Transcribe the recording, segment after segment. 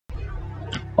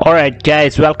Alright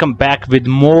guys, welcome back with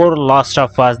more Last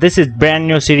of Us. This is brand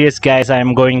new series guys. I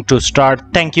am going to start.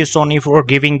 Thank you Sony for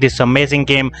giving this amazing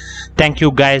game. Thank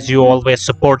you guys, you always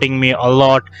supporting me a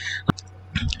lot.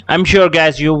 I'm sure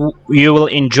guys you will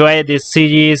enjoy this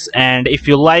series, and if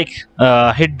you like,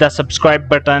 hit the subscribe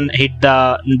button, hit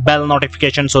the bell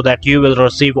notification so that you will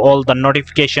receive all the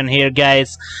notification here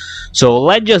guys. So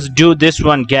let's just do this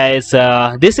one guys.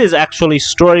 This is actually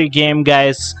story game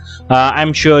guys.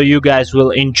 I'm sure you guys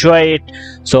will enjoy it,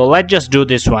 so let's just do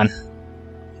this one.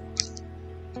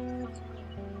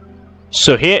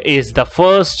 So here is the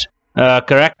first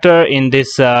character in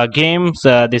this game,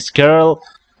 this girl.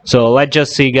 So let's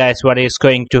just see guys what is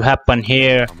going to happen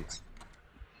here.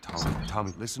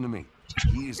 Tommy, listen to me.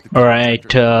 Alright,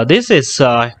 this is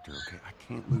I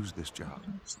can't lose this job.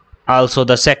 also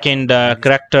the second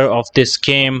character of this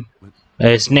game.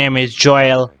 His name is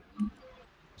Joel.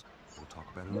 We'll talk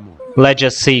about it in the morning. Let's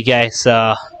just see guys.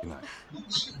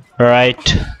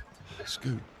 Right,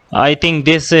 I think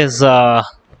this is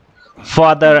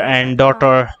father and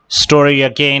daughter story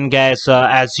again guys,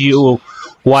 as you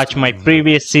watch my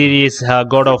previous series,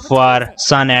 God of War,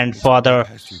 son and father.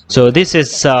 So this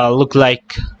is look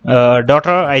like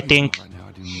daughter, I think. Right now,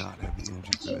 I do not have the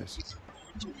energy for this.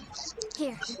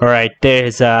 Alright, there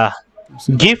is a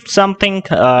gift something,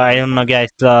 I don't know guys.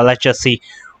 Let's just see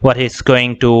what is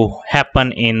going to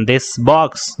happen in this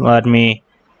box. Let me.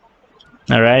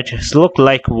 Alright, it's look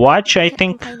like watch, I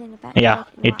think. Yeah,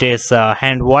 it is a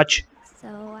hand watch.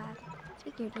 So,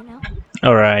 figured, you know.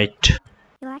 Alright.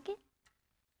 You like it?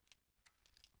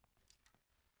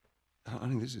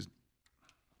 Honey, it's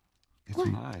What?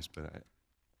 nice, but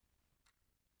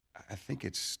I think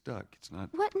it's stuck. It's not.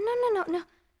 What? No.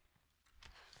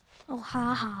 Oh,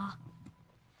 ha ha.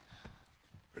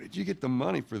 Where did you get the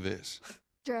money for this?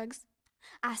 Drugs.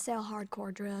 I sell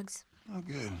hardcore drugs. Oh,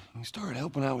 good. You started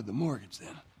helping out with the mortgage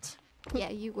then. Yeah,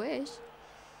 you wish.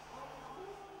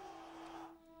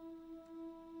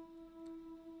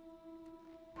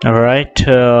 Alright,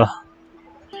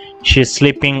 she's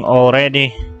sleeping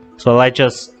already, so let's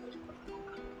just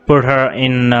put her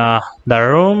in the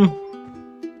room.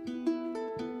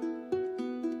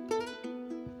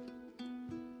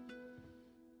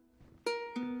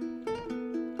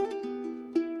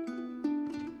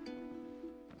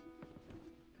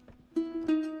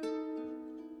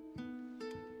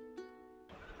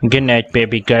 Good night,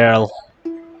 baby girl.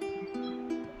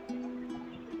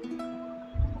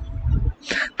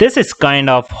 This is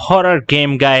kind of horror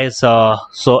game guys, so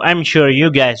I'm sure you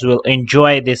guys will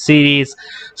enjoy this series,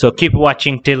 so keep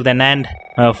watching till the end.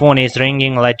 Phone is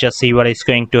ringing. Let's just see what is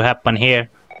going to happen here.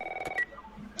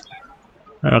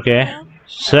 Okay,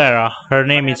 Sarah, her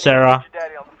name is Sarah.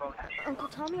 Uncle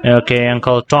Tommy? Okay,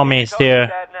 Uncle Tommy is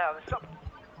there.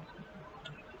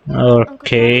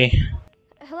 Okay.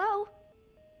 Hello?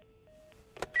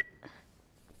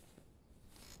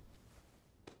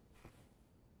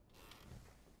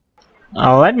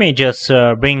 Let me just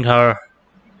bring her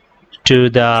to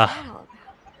the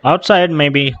outside.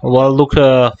 Maybe we'll look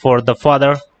for the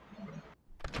father.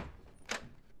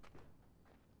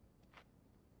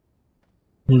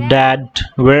 Dad,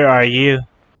 where are you?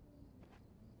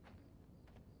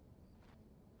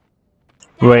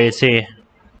 Where is he?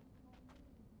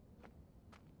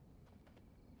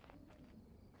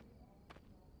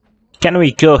 Can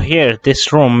we go here?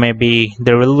 This room, maybe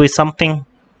there will be something.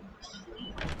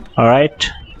 Alright.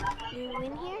 You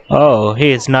in here? Oh,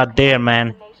 he is not there,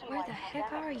 man. Where the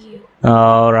heck are you?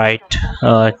 Alright.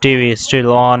 TV is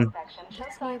still on.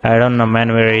 I don't know,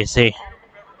 man. Where is he?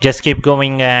 Just keep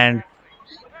going and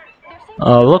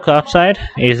look outside.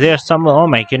 Is there some? Oh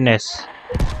my goodness.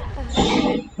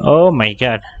 Oh my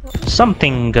god.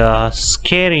 Something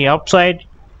scary outside.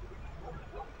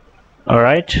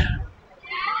 Alright.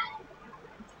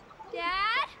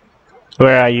 Dad?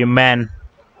 Where are you, man?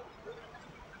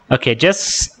 Okay,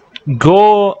 just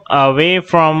go away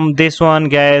from this one,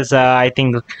 guys. I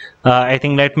think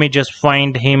let me just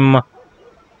find him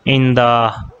in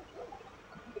the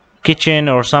kitchen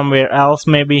or somewhere else.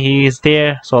 Maybe he is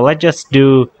there. So let's just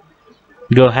go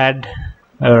ahead.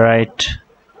 All right.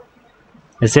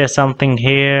 Is there something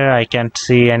here? I can't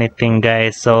see anything,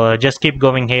 guys. So just keep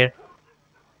going here.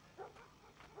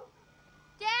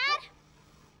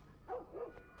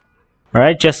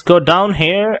 Alright, just go down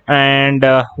here and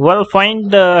we'll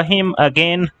find him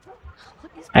again.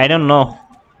 I don't know.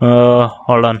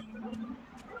 Hold on.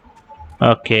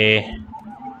 Okay.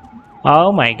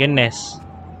 Oh my goodness.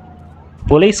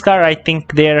 Police car, I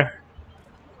think there.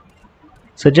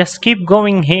 So just keep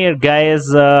going here,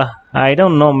 guys. I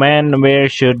don't know, man. Where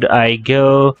should I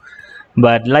go?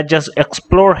 But let's just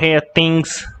explore here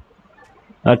things.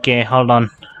 Okay, hold on.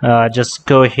 Just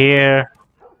go here.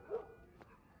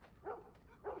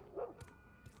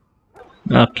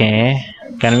 Okay,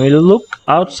 can we look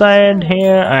outside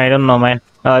here? I don't know, man.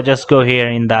 Just go here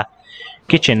in the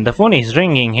kitchen. The phone is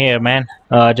ringing here, man.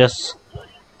 Just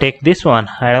take this one.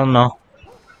 I don't know.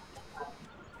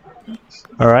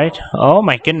 Alright. Oh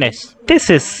my goodness. This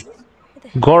is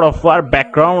God of War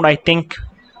background, I think.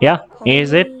 Yeah,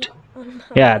 is it?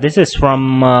 Yeah, this is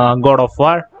from God of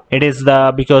War. It is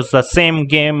because the same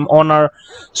game owner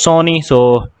Sony,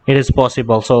 so it is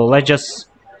possible. So let's just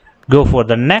go for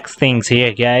the next things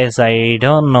here, guys. I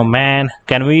don't know, man.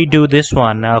 Can we do this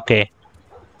one? Okay.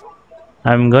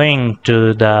 I'm going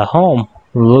to the home.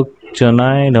 Look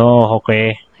tonight. Oh,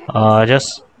 okay.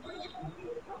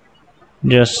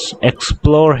 Just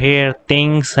explore here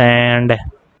things. And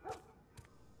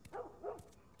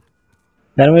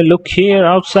can we look here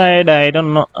outside? I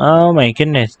don't know. Oh my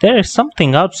goodness, there is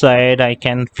something outside I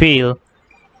can feel.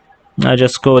 I'll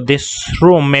just go this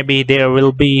room. Maybe there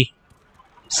will be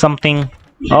something.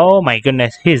 Oh my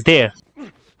goodness, he's there.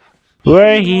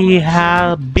 Where he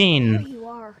have There been? you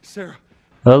are. Sarah,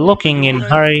 Looking in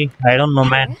hurry. I don't know,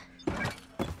 man.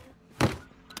 does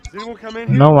anyone come in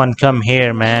here? No one come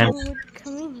here, man. Who would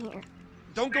come in here?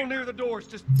 Don't go near the doors.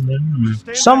 Just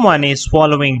stand Someone is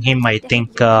following him, I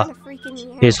think. You're kinda freaking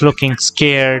me out. He's looking What's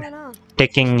scared, going on?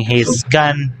 taking his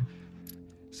gun. back.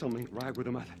 Something ain't right with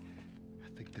them. I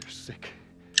think they're sick.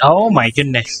 Oh my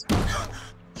goodness.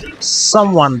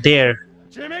 Someone there.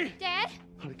 Jimmy, Dad?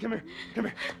 honey, come here. Come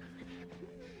here.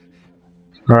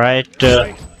 Right.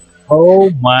 Oh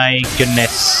my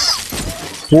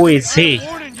goodness. Who is he?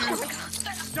 Warning you.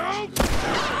 Don't.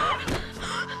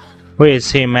 Who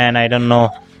is he, man? I don't know.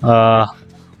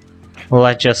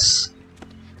 Let's just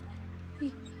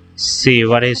see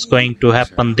what is going to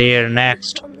happen there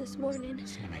next. Come this morning.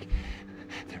 Jimmy,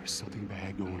 there is something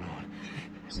bad going on.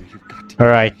 You've got to.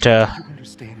 Alright, You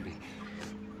understand me?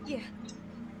 Yeah.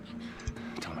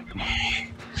 Tell me, come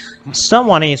on.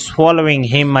 someone is following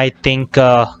him, I think.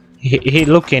 He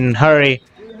look in hurry.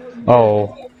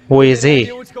 Oh, who is he?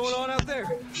 What's going on out there?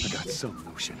 I got some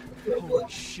notion. Holy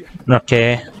shit.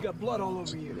 Okay. You got blood all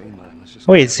over you. Hey, man, let's just.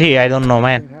 Who is he? I don't know,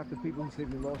 man. Half the people in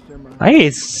Sydney lost their mind. He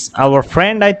is our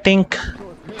friend, I think.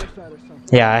 Parasite or something.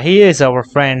 Yeah, he is our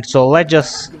friend. So let's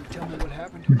just Tell me what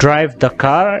happened. drive the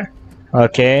car.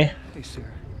 Okay. Hey, Sarah.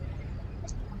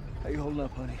 How you holding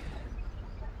up, honey?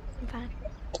 I'm fine.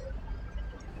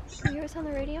 You hear us on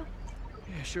the radio?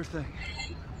 Yeah, sure thing.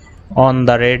 On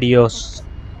the radios.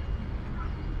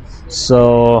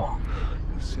 So,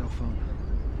 No cell phone.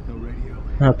 No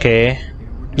radio. okay. Yeah,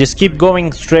 we're Just keep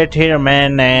going straight here,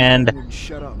 man, and doing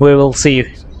shut up. we will see.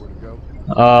 Where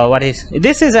to go? What is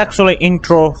this? Is actually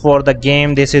intro for the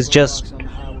game. This is just On the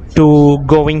highway. to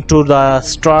going to the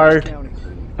start.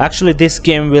 Actually, this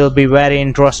game will be very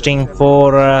interesting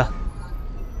for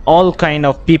all kind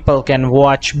of people can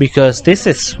watch, because this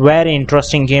is very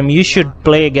interesting game. You should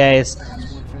play, guys.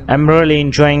 I'm really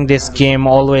enjoying this game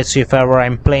always if ever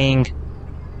I'm playing.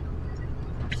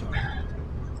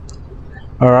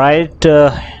 Alright,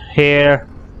 here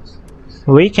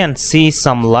we can see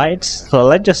some lights, so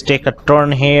let's just take a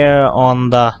turn here on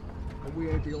the. We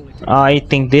ain't the only I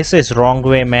think this is wrong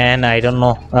way, man. I don't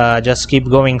know. Just keep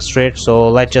going straight, so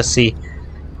let's just see.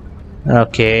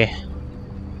 Okay,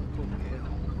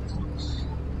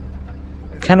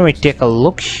 can we take a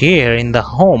look here in the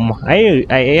home? I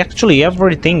actually,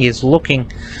 everything is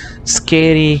looking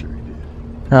scary.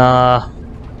 Are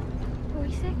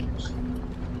we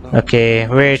sick? Okay,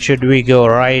 where should we go,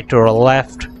 right or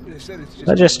left? They said it's just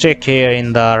Let's just check here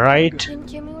in the right. Didn't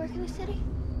Jimmy work in the city?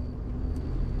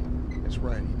 That's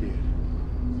right, he did.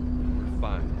 We're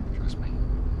fine. Trust me.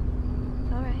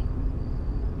 Alright.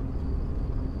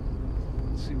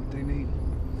 Let's see what they need.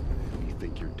 What do you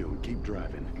think you're doing? Keep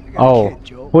driving. I got a Oh, kid,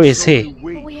 Joe. who is So he? do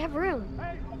we. But we have room.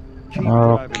 Keep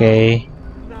driving. Okay.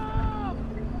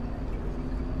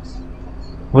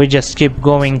 We just keep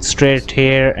going straight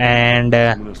here, and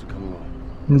Someone else will come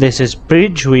along. this is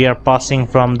bridge. We are passing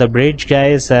from the bridge,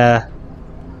 guys.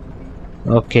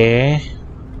 Okay.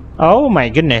 Oh my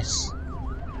goodness.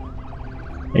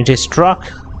 It is struck.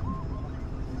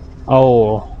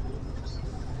 Oh.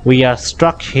 We are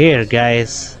stuck here,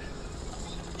 guys.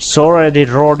 Sorry, the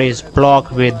road is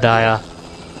blocked with the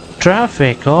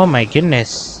traffic. Oh my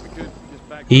goodness.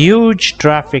 Huge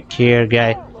traffic here,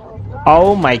 guys.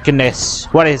 Oh my goodness.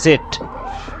 What is it?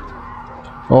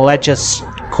 Let's just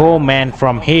go, man,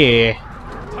 from here.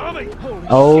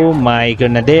 Oh my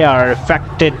goodness, they are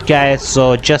affected, guys,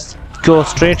 so just go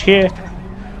straight here. Did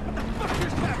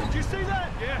you see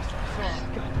that? Yes.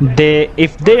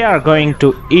 if they are going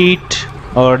to eat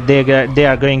or they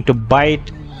are going to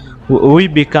bite, we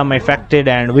become affected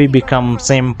and we become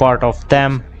same part of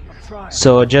them.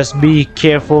 So just be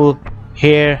careful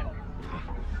here.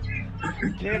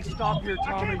 Can't stop here,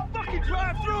 Tommy. I can't fucking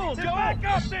drive through them, Joe! Back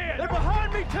up there! They're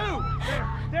behind me too!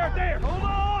 There! Hold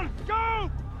on!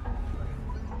 Go!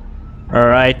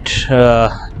 Alright,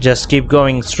 just keep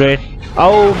going straight.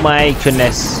 Oh my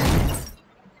goodness.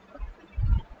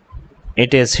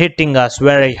 It is hitting us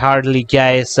very hardly,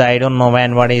 guys. I don't know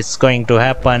when what is going to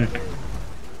happen.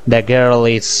 The girl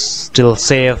is still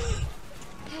safe.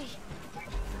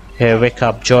 Here, wake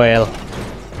up, Joel.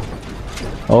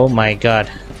 Oh my god.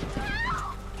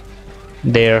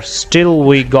 There still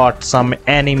we got some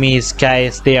enemies,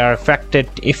 guys. They are affected.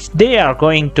 If they are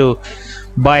going to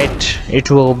bite,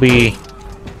 it will be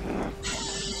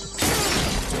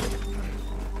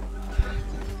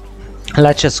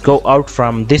let's just go out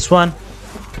from this one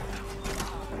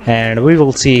and we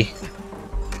will see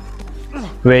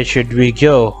where should we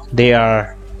go. They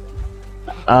are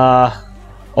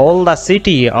all the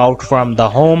city out from the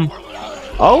home.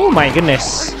 Oh my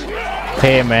goodness.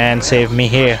 Hey man, save me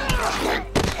here.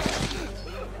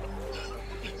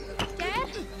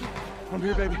 I'm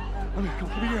here, baby. I'm here. Come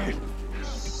give me your hand.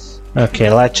 Okay,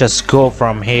 let's just go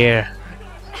from here.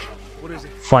 What is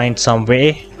it? Find some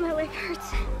way. My leg hurts.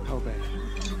 How bad?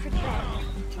 Pretty bad.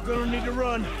 We're gonna need to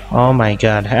run. Oh my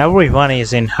god, everyone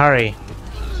is in hurry.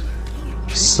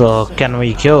 So can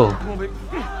we go? Come on, baby.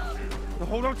 Now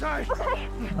hold on tight.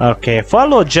 Okay,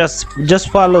 just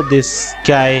follow this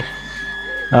guy.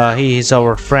 He is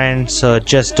our friend, so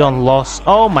just don't lose.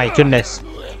 Oh my goodness.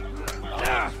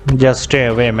 Just stay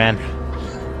away, man.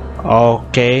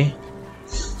 Okay.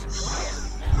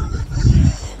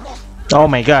 Oh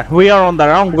my god, we are on the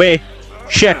wrong way.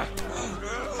 Shit.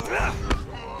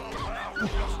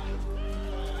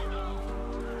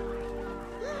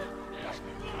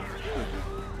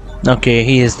 Okay,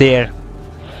 he is there.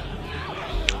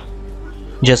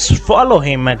 Just follow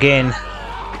him again.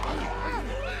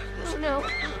 Oh no.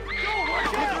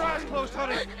 Keep your eyes closed,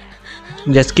 honey.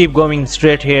 Just keep going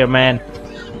straight here, man.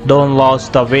 Don't lose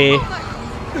the way.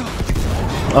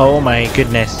 Oh my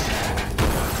goodness.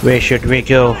 Where should we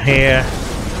go here?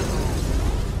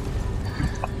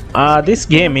 This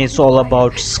game is all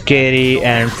about scary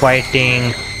and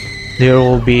fighting. There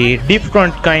will be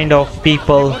different kind of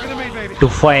people to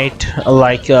fight,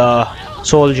 like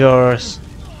soldiers,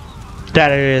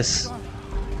 terrorists,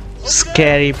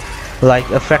 scary, like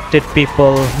affected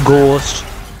people, ghosts.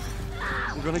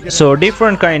 So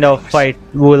different kind of fight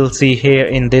we'll see here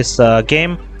in this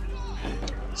game.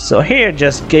 So here,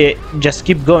 just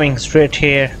keep going straight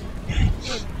here.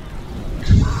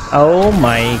 Oh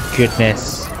my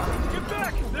goodness.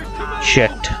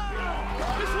 Shit.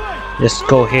 Just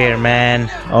go here, man.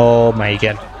 Oh my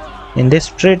god. In this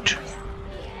street.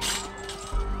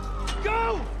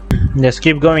 Just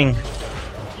keep going.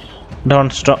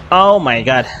 Don't stop. Oh my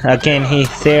god. Again he's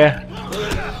there.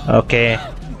 Okay.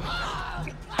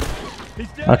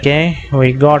 Okay,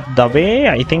 we got the way,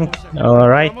 I think.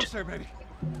 Alright.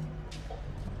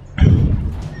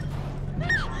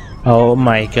 Oh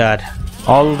my god.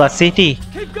 All the city.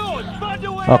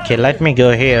 Okay, let me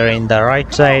go here in the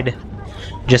right side.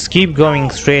 Just keep going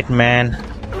straight, man.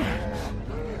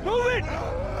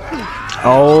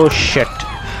 Oh shit.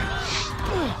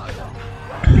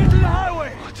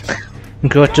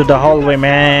 Go to the hallway,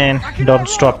 man. Don't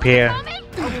stop here.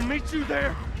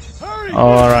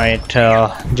 Alright,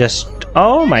 just...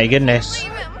 Oh my goodness.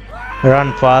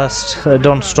 Run fast.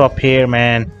 Don't stop here,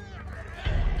 man.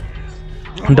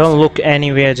 Don't look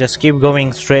anywhere. Just keep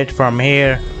going straight from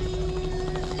here.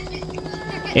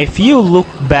 If you look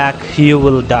back, you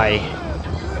will die.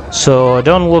 So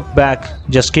don't look back.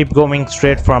 Just keep going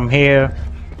straight from here.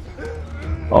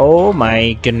 Oh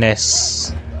my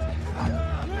goodness.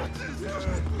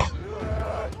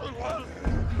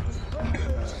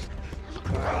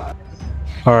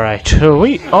 Alright,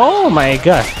 we... Oh my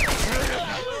god.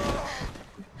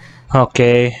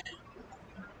 Okay.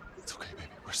 It's okay, baby.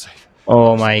 We're safe.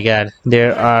 Oh my god.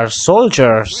 There are We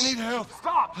soldiers. need help.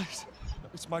 Stop! Please.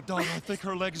 It's my daughter. I think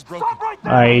her leg is broken.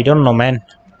 I don't know, man.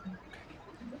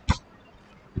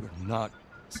 We're not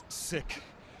sick.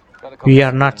 We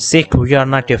are not sick. We are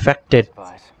not affected.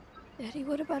 Eddie,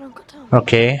 what about Uncle Tom?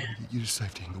 Okay. You to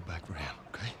safety and go back for him,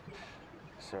 okay?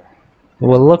 Sir,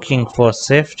 We're looking for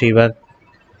safety, but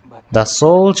the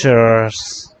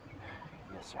soldiers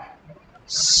yes, sir.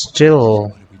 still...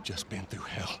 What have we just been through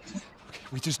hell? Okay,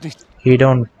 we just need... He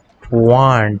don't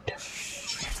want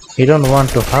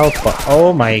to help us.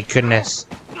 Oh my goodness.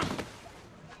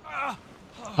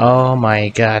 Oh my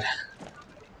god.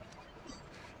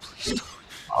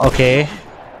 Okay.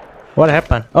 What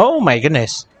happened? Oh my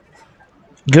goodness.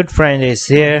 Good friend is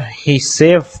here. He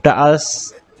saved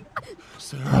us.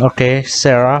 Sarah, Okay,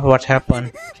 Sarah, what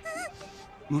happened?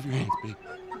 move your hands, babe.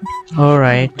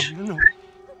 Alright. No.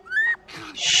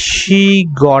 She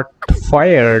got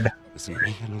fired. Listen to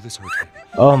me. I know this hurts, baby.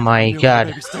 Oh my You're okay, god.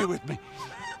 baby. Stay with me.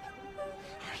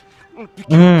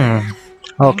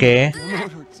 Okay. I know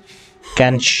it hurts.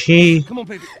 Can she Come on,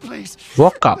 baby. Please.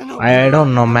 walk up? I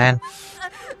don't know, man.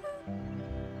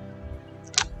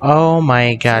 Oh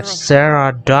my god,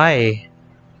 Sarah died.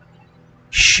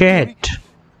 Shit.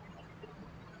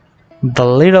 The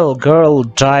little girl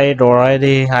died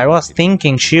already. I was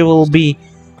thinking she will be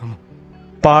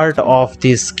part of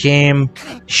this game.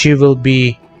 She will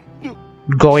be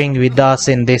going with us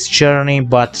in this journey,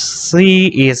 but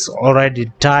she is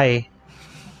already died.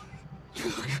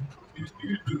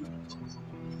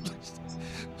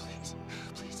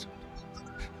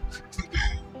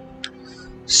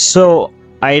 So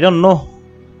I don't know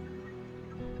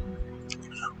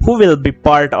who will be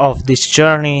part of this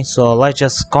journey, so let's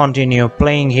just continue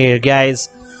playing here, guys.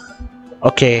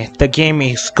 Okay, the game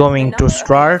is going to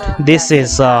start. This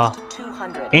is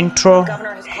intro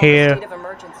here.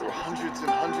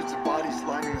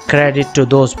 Credit to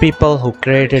those people who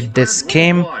created this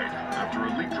game. After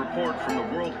a leaked report from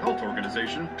the World Health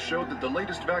Organization showed that the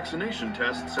latest vaccination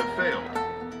tests have failed.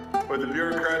 With the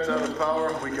bureaucrats out of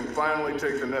power, we can finally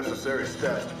take the necessary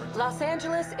steps. Los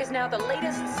Angeles is now the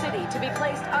latest city to be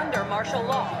placed under martial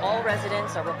law. All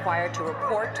residents are required to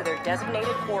report to their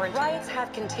designated quarantine. Riots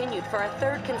have continued for a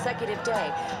third consecutive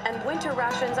day, and winter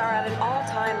rations are at an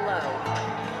all-time low.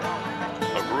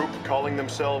 A group calling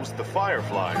themselves the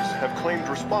Fireflies have claimed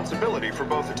responsibility for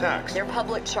both attacks. Their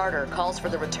public charter calls for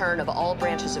the return of all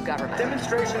branches of government.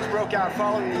 Demonstrations broke out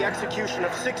following the execution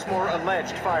of 6 more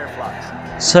alleged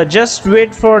Fireflies. So just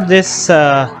wait for this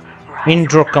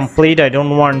intro complete. I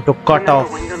don't want to cut off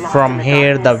from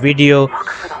here the video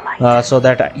so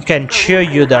that I can show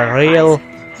you the real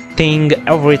thing,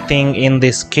 everything in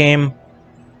this game.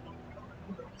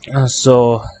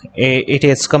 So it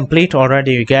is complete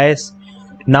already, you guys.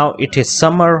 Now it is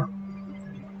summer.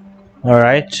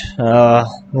 Alright,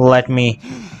 let me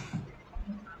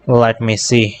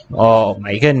see. Oh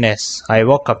my goodness, I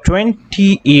woke up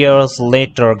 20 years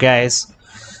later, guys.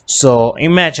 So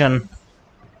imagine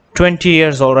 20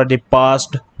 years already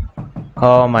passed.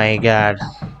 Oh my god,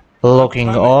 looking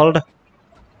old.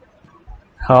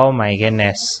 Oh my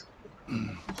goodness.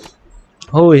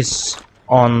 Who is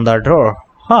on the door?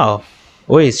 Oh,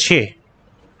 who is she?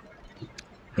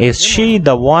 Is she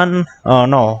the one? Oh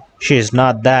no, she is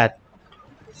not that.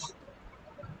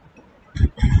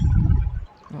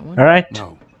 Alright.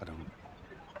 No, I don't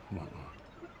want one.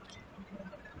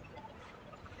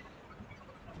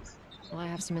 Well, I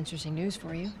have some interesting news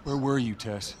for you. Where were you,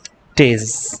 Tess?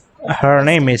 Tess. Her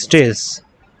name is Tess.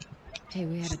 Hey,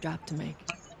 we had a drop to make.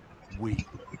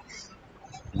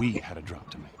 We had a drop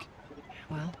to make.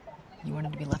 Well, you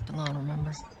wanted to be left alone,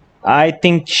 remember? I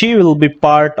think she will be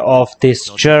part of this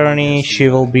journey. She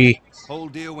will be Whole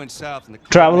deal went south and the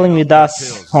traveling with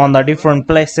us on the different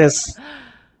places.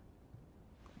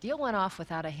 Deal went off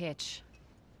without a hitch.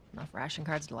 Enough ration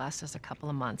cards to last us a couple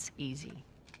of months, easy.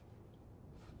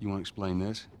 You want to explain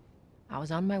this? I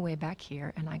was on my way back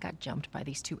here, and I got jumped by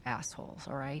these 2 assholes,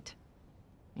 alright?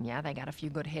 And yeah, they got a few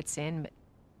good hits in, but...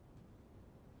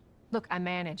 Look, I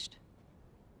managed.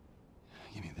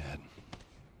 Give me that.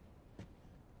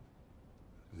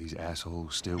 These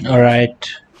assholes still... Alright.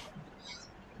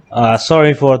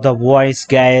 Sorry for the voice,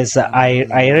 guys. I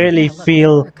really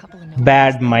feel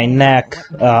bad my neck.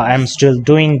 I'm still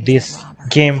doing this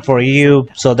game for you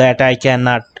so that I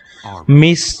cannot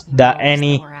miss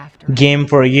any game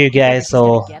for you guys.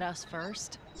 So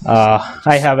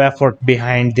I have effort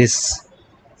behind this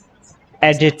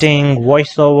editing,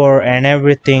 voiceover and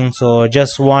everything, so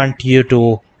just want you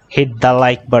to hit the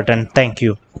like button. Thank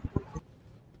you.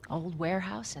 Old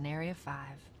warehouse in Area 5.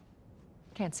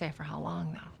 Can't say for how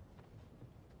long, though.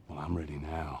 Well, I'm ready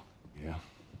now, yeah?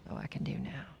 Oh, I can do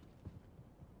now.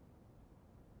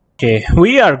 Okay,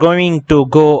 we are going to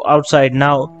go outside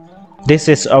now. This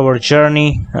is our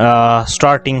journey,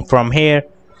 starting from here.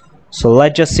 So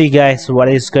let's just see, guys, what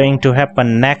is going to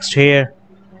happen next here.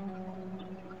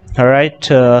 Alright,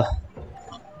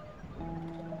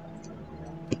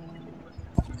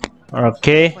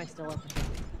 okay,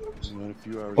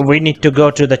 we need to go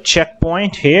to the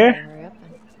checkpoint here.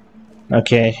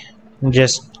 Okay,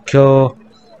 just go.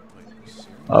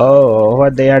 Oh,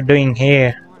 what they are doing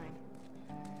here?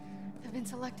 I've been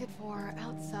selected for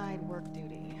outside work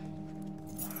duty.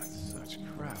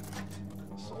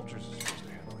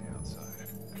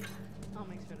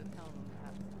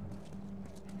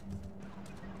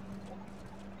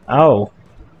 Oh,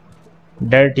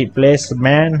 dirty place,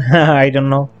 man. I don't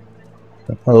know.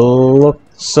 Look,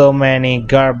 so many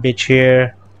garbage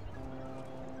here.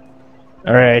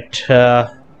 Alright,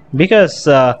 because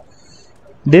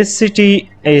this city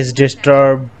is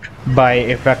disturbed by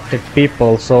affected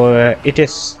people, so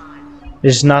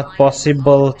it's not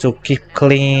possible to keep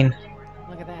clean.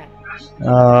 Look at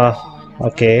that.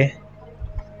 Okay.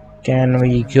 Can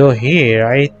we go here?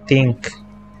 I think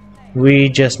we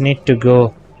just need to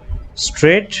go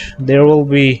straight. There will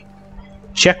be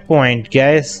checkpoint,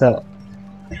 guys.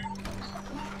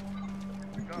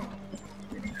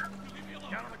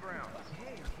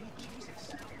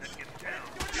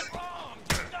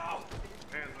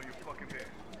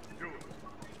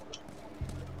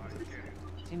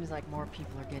 Seems like more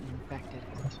people are getting infected.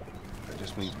 That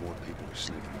just means more people are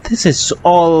sleeping. This is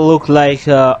all look like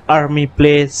army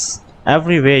place.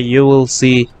 Everywhere you will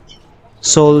see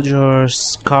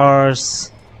soldiers,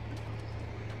 cars.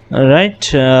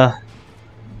 Alright,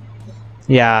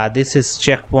 yeah, this is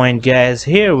checkpoint, guys.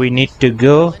 Here we need to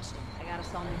go.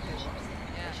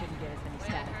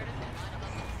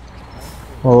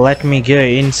 Let me go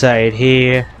inside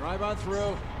here.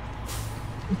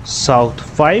 South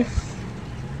 5.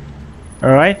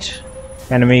 Alright,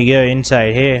 and we go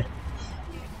inside here.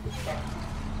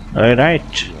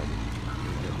 Alright,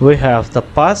 we have the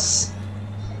pass.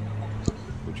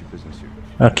 What's your business here?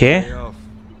 Okay, Lay off.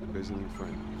 Visiting a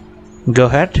friend. go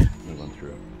ahead. We'll run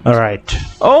through. Alright.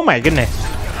 Oh my goodness,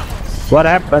 what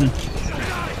happened?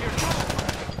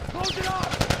 Close it up!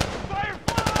 Fire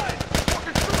fly!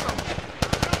 Fucking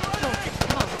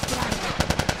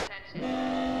shoot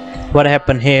 'em! What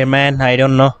happened here, man? I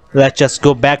don't know. Let's just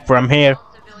go back from here.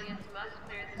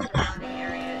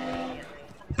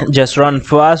 Just run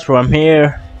fast from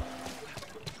here.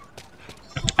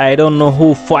 I don't know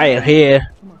who fired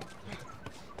here.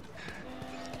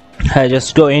 I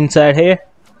just go inside here.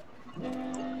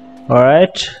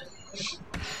 Alright.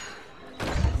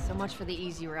 So much for the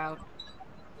easy route.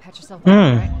 Pat yourself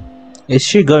down, right? Is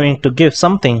she going to give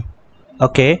something?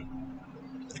 Okay.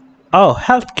 Oh,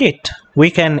 health kit.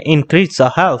 We can increase the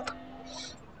health.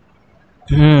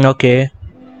 Okay.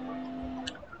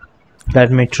 Let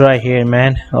me try here,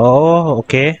 man. Oh,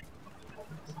 okay.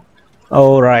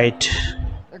 Alright.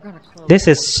 This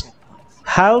is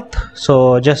health,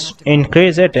 so just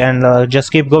increase it and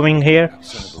just keep going here.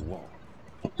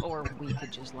 Or we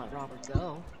could just let Robert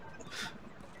go.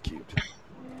 Cute.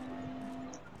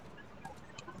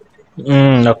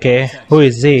 Okay. Who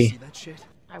is he? See that shit?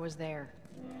 I was there.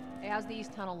 Hey, how's the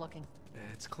east tunnel looking?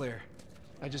 It's clear.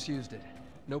 I just used it.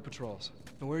 No patrols.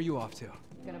 And where are you off to?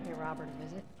 Gonna pay Robert a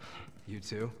visit? You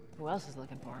too? Who else is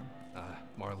looking for him?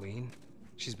 Marlene?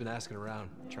 She's been asking around,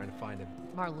 trying to find him.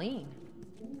 Marlene?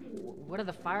 What do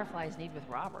the Fireflies need with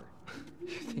Robert? You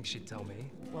think she'd tell me?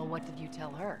 Well, what did you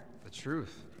tell her? The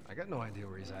truth. I got no idea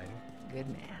where he's hiding. Good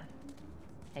man.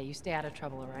 Hey, you stay out of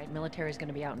trouble, all right? Military's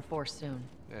gonna be out in force soon.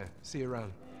 Yeah, see you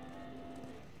around.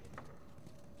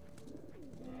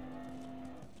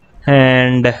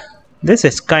 And this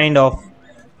is kind of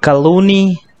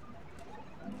colony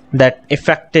that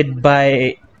affected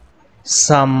by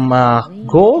some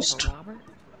ghost Robert?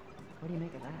 What do you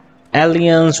make of that?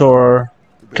 aliens or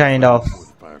kind of What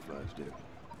the Fireflies do.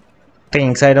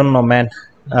 things. I don't know, man.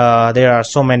 There are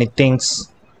so many things.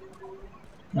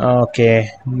 Okay,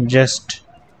 just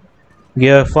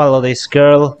go follow this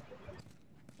girl.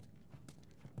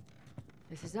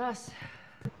 This is us.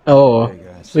 Oh, Hey,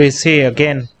 guys. we see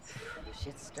again.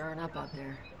 Shit's stirring up out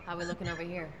there. How we looking over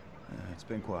here? It's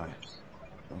been quiet.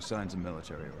 No signs of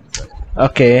military or infected.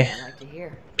 Okay, I'd like to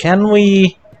hear. can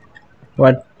we?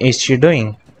 What is she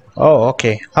doing? Oh,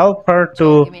 okay. Help her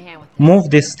to Give me a hand with this. move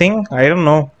this thing. I don't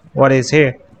know what is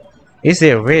here. Is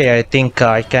there a way? I think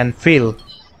I can feel.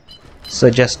 So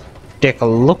just take a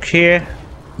look here.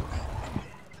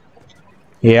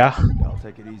 Yeah, I'll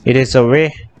take it easy. it is a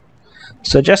way.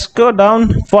 So just go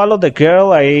down, follow the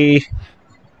girl. Okay,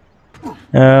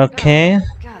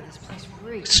 God, this place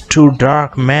reeks. it's too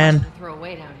dark, man. Throw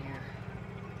away down here.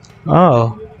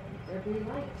 Oh, There'd be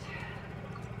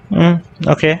light.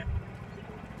 okay.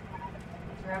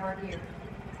 Let's grab our gear.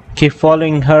 Keep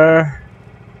following her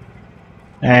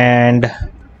and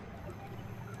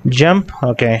jump.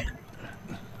 Okay.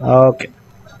 Okay.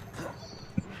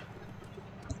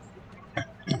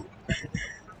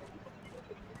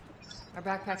 Our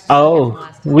backpacks are still here from Oh,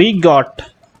 last time. we got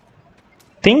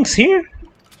things here.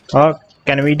 Oh,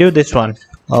 can we do this one?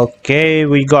 Okay,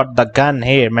 we got the gun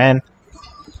here, man.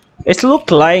 It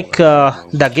looked like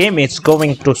the game is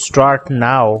going to start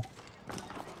now.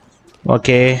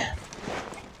 Okay,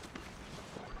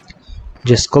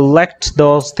 just collect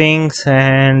those things.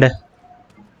 And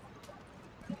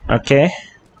okay,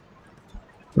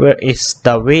 where is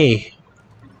the way?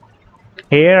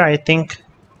 Here, I think.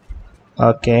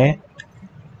 Okay,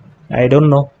 I don't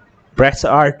know. Press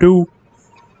R2. All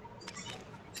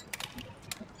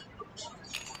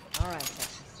right,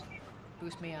 Tess.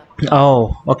 Boost me up.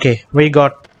 Oh, okay, we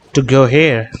got to go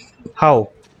here. How?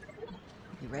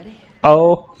 You ready?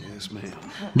 Oh, Yes, ma'am.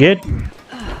 good.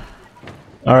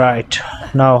 Alright,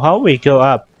 now how we go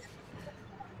up?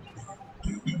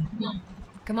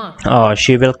 Come on. Oh,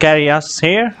 she will carry us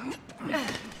here.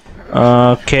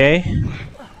 Okay,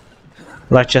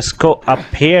 let's just go up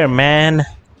here, man.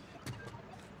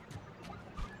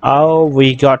 Oh,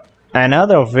 we got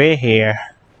another way here.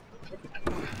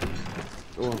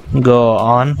 Go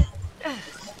on.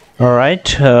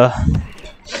 Alright,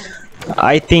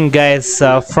 I think, guys,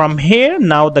 from here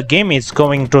now the game is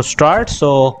going to start.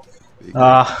 So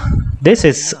this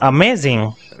is amazing.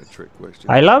 Got a trick question.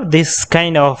 I love this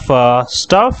kind of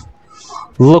stuff.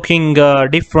 Looking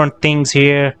different things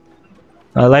here.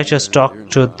 Let's just talk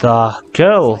to the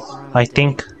girl, I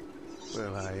think.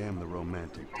 Well, I am the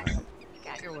romantic type.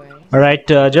 Got your way. Alright,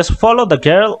 just follow the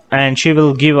girl and she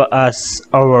will give us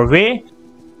our way.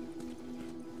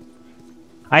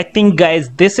 I think, guys,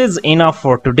 this is enough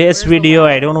for today's video.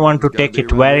 I don't want to take it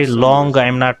very long.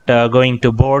 I'm not going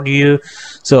to bore you.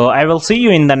 So I will see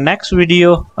you in the next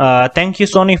video. Thank you,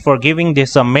 Sony, for giving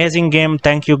this amazing game.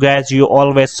 Thank you, guys. You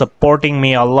always supporting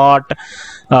me a lot.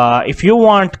 If you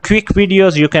want quick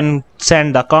videos, you can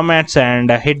send the comments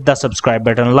and hit the subscribe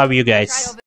button. Love you guys.